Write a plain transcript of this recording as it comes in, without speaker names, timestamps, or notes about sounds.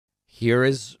Here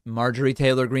is Marjorie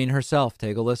Taylor Greene herself.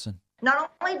 Take a listen.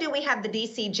 Not only do we have the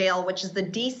D.C. jail, which is the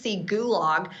D.C.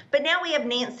 gulag, but now we have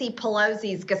Nancy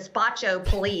Pelosi's Gazpacho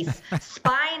police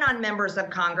spying on members of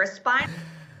Congress,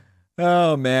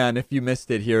 Oh, man, if you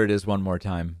missed it, here it is one more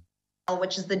time.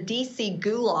 Which is the D.C.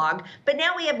 gulag, but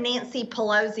now we have Nancy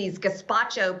Pelosi's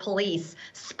Gazpacho police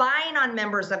spying on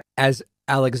members of... As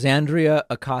Alexandria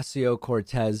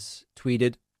Ocasio-Cortez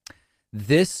tweeted,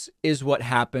 this is what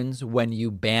happens when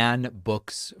you ban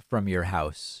books from your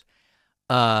house.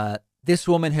 This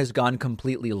woman has gone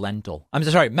completely mental. I'm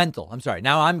sorry.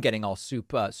 Now I'm getting all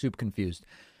soup confused.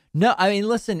 No, I mean,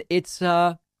 listen, it's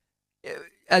as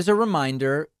a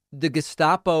reminder, the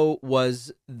Gestapo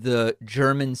was the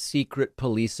German secret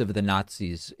police of the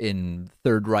Nazis in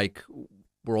Third Reich,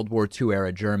 World War II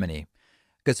era Germany.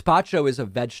 Gazpacho is a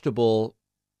vegetable,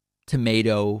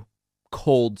 tomato,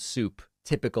 cold soup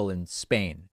typical in Spain.